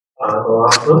Good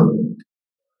afternoon.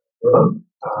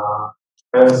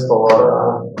 Thanks for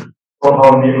the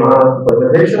compound beam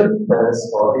presentation. Thanks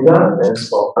for Ida. Thanks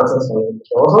for Francis for the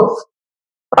invitation also.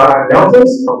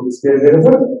 Jarvis from this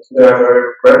Limited. We are very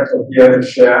glad to here to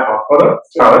share our product,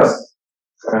 Jarvis,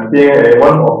 and being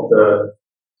one of the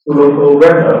two local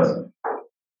vendors.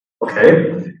 Okay,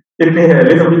 give me a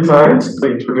little bit time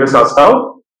to introduce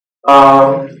ourselves.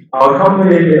 Our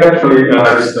company actually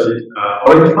is the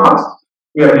Orange Part.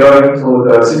 We are belonging to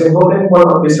the Sitting Holding, one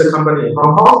of listed company in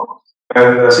Hong Kong,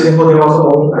 and Sitting Holding also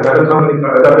owns another company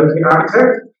called WT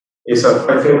Architect. It's a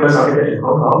quite famous architect in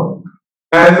Hong Kong.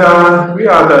 And we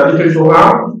are the digital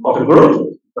arm of the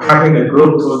group, helping the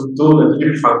group to do the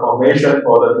digital transformation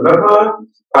for the developer,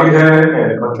 architect,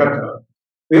 and contractor.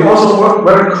 We also work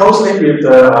very closely with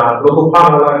the local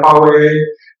partners like Huawei,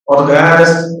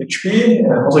 AutoGas, HP,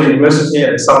 and also university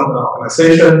and some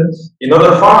organization in order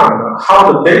to find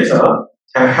how the data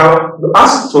can help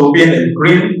us to be in a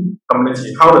green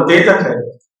community, how the data can, in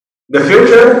the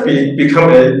future,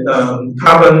 become a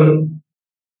carbon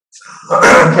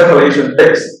calculation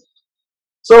base.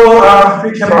 So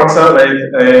we came ourselves like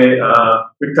a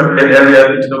Victoria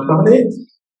area digital company.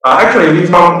 Actually, we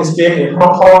found isBIM in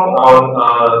Hong Kong on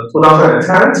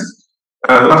 2010.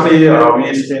 Luckily,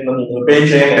 we've been in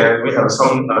Beijing and we have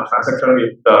some transaction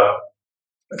with the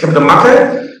capital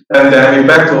market. And then we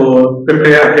back to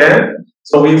prepare again.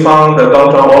 So we found the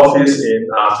downtown office in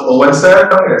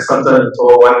 2017 and Shenzhen in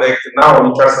 2018. Now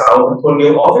we just opened two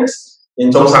new offices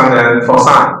in Zhongshan and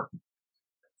Foshan.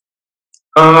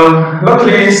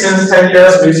 Luckily, since 10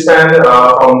 years, we spent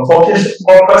from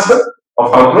 4%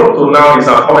 of our group to now is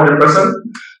 400%.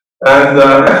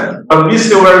 And but we're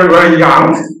still very, very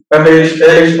young. Average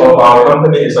age of our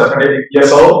company is 28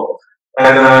 years old.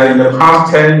 And in the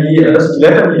past 10 years,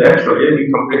 11 years actually,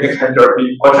 we completed 100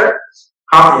 big projects,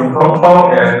 half in Hong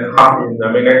Kong and half in the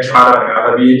mainland China and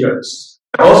other regions.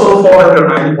 And also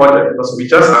 490 projects because we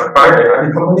just acquired an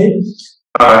IT company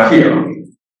here.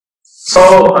 So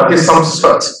this is some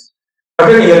steps. I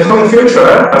think in the coming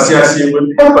future, CIC will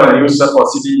help a user for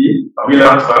CDE. We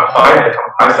learn to apply and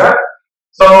compile that.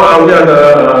 So we are the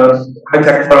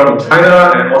high-tech firm in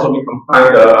China, and also we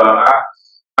compile the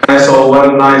ISO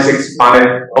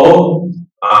 19650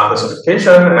 the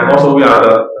certification, and also we are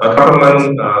the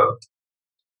government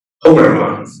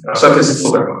programmer, service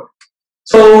programmer.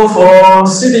 So for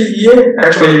CDE,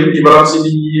 actually we developed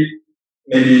CDE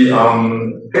maybe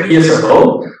 8 years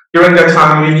ago. During that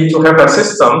time, we need to have a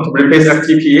system to replace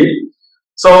FTP.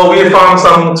 So we found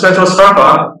some central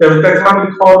server. At that time,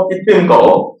 we called it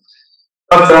Bingo.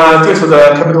 But due to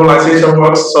the capitalization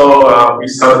works, so we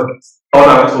sold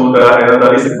product to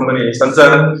another listed company in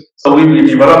Shenzhen. So we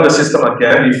developed the system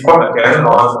again, we fought again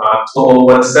on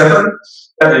 2017.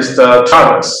 That is the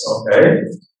Jarvis, okay?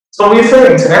 So we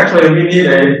think actually we need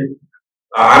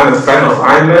I'm a fan of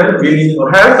Iron. We need to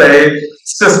have a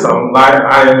system like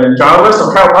Iron and Jarvis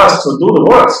to help us to do the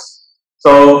work.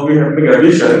 So we have big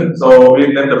vision. So we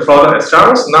named the product as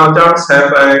Jarvis. Now Jarvis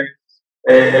have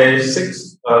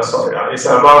it's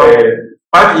about a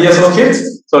 5 years old kit.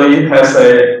 So it has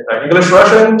an English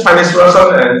version, Chinese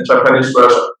version, and Japanese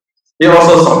version. It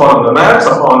also supports the map,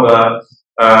 supports the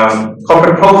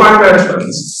corporate profile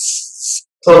management.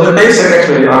 So the basic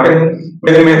actually, I think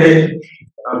many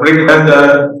bring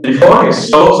vendor before is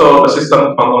so the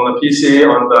system on the PC,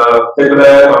 on the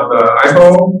tablet, on the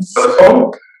iPhone, on the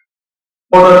phone.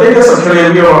 For the data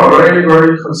security, we are very,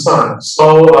 very concerned. So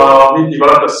we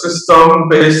developed a system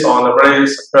based on a very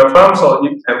secure firm, so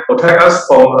it can protect us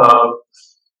from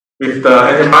with the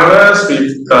antivirus,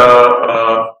 with the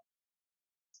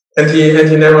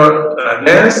anti-network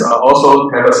lens, also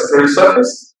have a security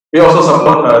service. We also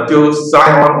support dual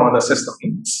sign-on on the system.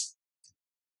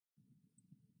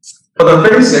 For the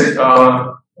basic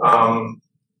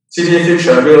CDE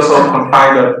feature, we also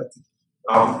compile the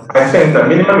I think the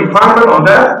minimum requirement on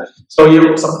that. So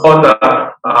you support the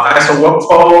ISO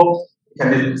workflow, you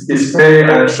can display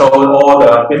and show all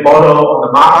the big model on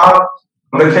the markup,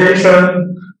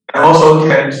 communication, and also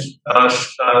can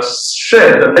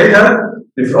share the data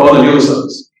with all the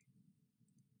users.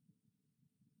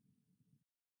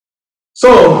 So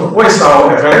what is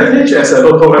our advantage as a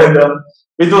local vendor?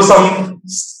 We do some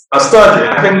study.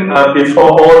 I think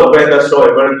before all the vendors show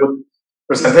a very good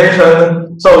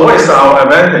presentation. So what is our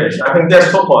advantage? I think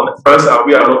there's 2 points. First,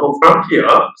 we are a local firm here.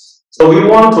 So we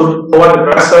want to provide the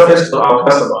best service to our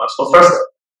customers. So first,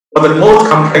 for the most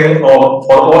complaint for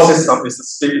the whole system is the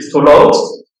speed is too low.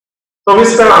 So we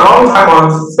spend a long time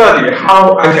on study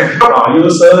how I can help our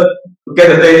user to get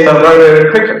the data very,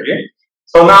 very quickly.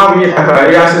 So now we have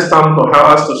an AI system to help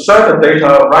us to share the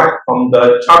data right from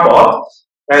the chatbot,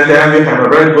 and then we have a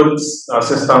very good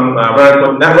system, a very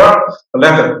good network to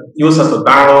let the users to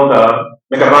download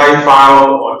the megabyte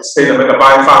file or display the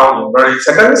megabyte file in very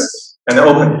seconds and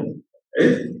open it.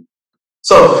 Okay?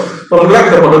 So from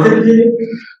the productivity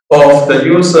of the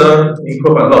user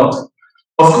improve a lot.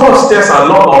 Of course, there's a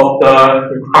lot of the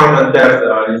requirement that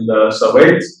in the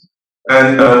surveys,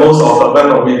 and most of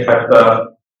them we have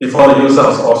before the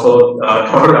users also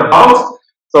covered about.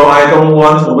 So I don't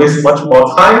want to waste much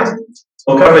more time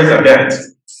to cover it again.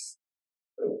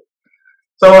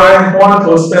 So I want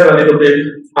to spend a little bit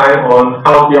time on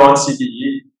how beyond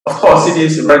CDE. Of course, CDE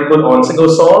is very good on single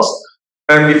source,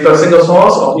 and with the single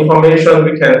source of information,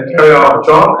 we can carry out a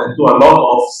job and do a lot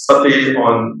of study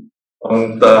on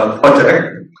the project.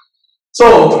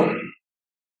 So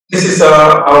this is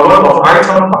one of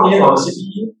item plugin on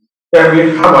CDE that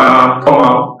we have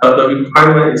the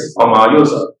requirement is from our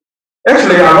user.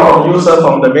 Actually, a lot of users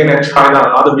from the mainland China and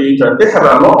other regions, they have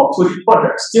a lot of 2D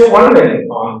projects still running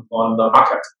on the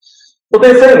market. So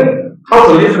they think how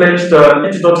to leverage the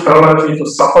digital technology to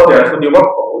support their 2D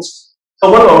workflows.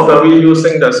 So one of the we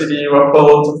using the CDE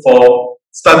workflow for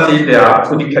study their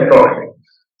 2D category.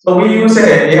 So we're using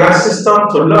an AI system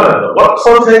to learn what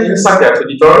content inside their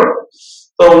 2D drawing.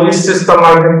 So we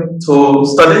systemize to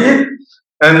study it,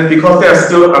 and because there are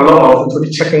still a lot of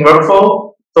 2D checking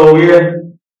workflow, so we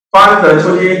find the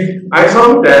 2D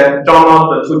item that draw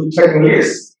out the 2D checking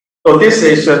list. So this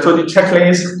is a 2D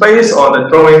checklist based on the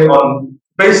drawing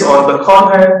based on the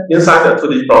content inside the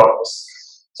 2D drawings.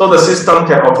 So the system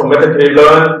can automatically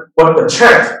learn what the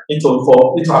check need to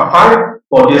apply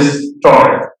for this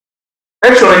drawing.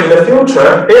 Actually, in the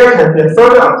future, AI can be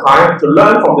further applied to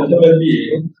learn from the human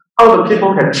being how the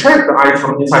people can check the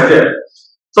item inside there.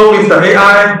 So with the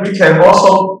AI, we can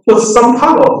also put some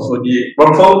part of the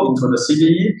workflow into the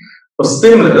CDE to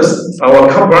stimulus our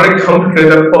very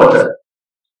complicated project.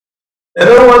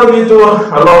 Another one we do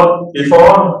a lot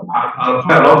before,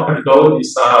 quite a long time ago,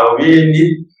 is we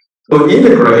need to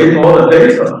integrate all the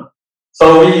data.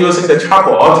 So we're using the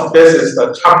chatbot. This is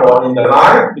the chatbot in the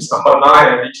line, it's the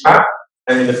hotline and WeChat,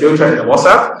 and in the future in the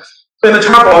WhatsApp. So in the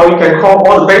chatbot, we can call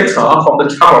all the data from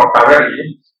the chatbot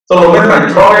directly. So no matter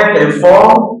drawing a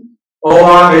form or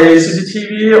a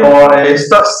CCTV or a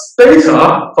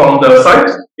data from the site,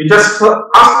 you just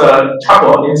ask the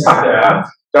chatbot inside there.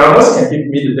 Jarvis can give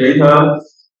me the data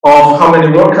of how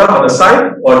many workers on the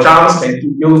site, or Jarvis can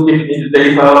give me the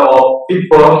data of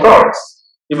people drawings.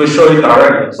 It will show you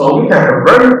directly. So we can have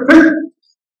very quick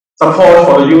support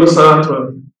for the user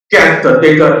to get the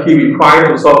data he requires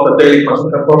to solve the daily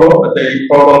construction problem, the daily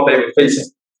problem they were facing.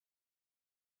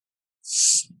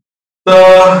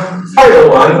 The final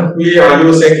one we are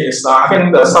using is, I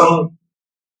think some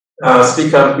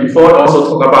speaker before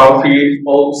also talked about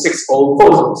 3060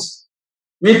 photos.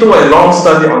 We do a long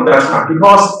study on that time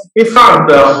because we found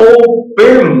the whole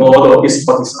BIM model is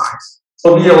for design.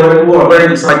 So we already do a very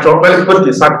good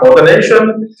design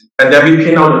coordination, and then we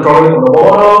pin out the drawing on the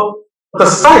model. The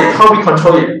site, how we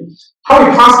control it, how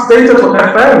we pass data to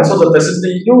FM so the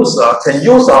facility user can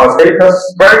use our data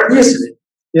very easily.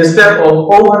 Instead of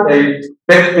open a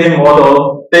big BIM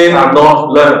model, they are not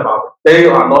learned about it. They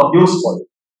are not useful.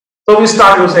 So we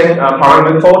start using a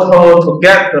panoramic photo to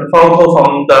get the photo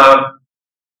from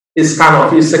this kind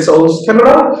of E60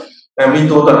 camera, and we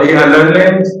do the AI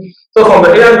learning. So from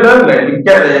the AI learning, we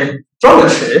get a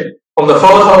geometry from the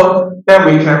photo, then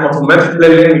we can automatically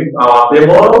link our BIM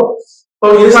model.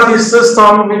 So inside this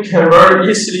system, we can very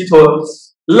easily to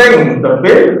link the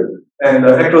BIM and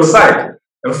the actual site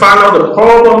and find out the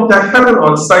problem that happened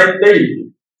on site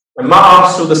daily. And mark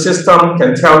up through the system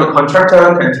can tell the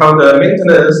contractor, can tell the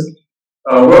maintenance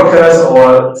workers,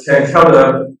 or can tell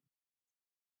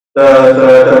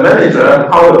the manager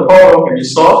how the problem can be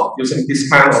solved using this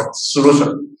kind of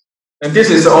solution. And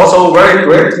this is also very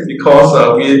great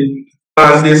because we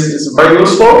find this is very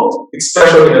useful,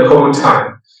 especially in the COVID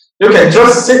time. You can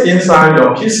just sit inside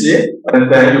your PC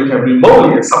and then you can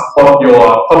remotely support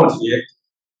your property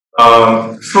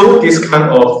through this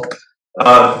kind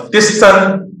of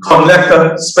distant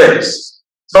connected space.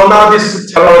 So now this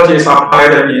technology is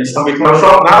applied in some retail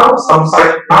shop now, some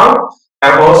site now,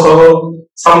 and also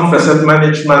some facility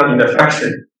management in the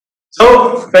factory.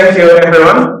 So thank you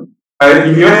everyone.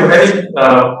 If you have any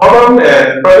problem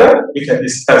and further, we can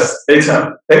discuss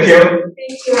later. Thank you.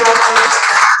 Thank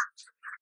you.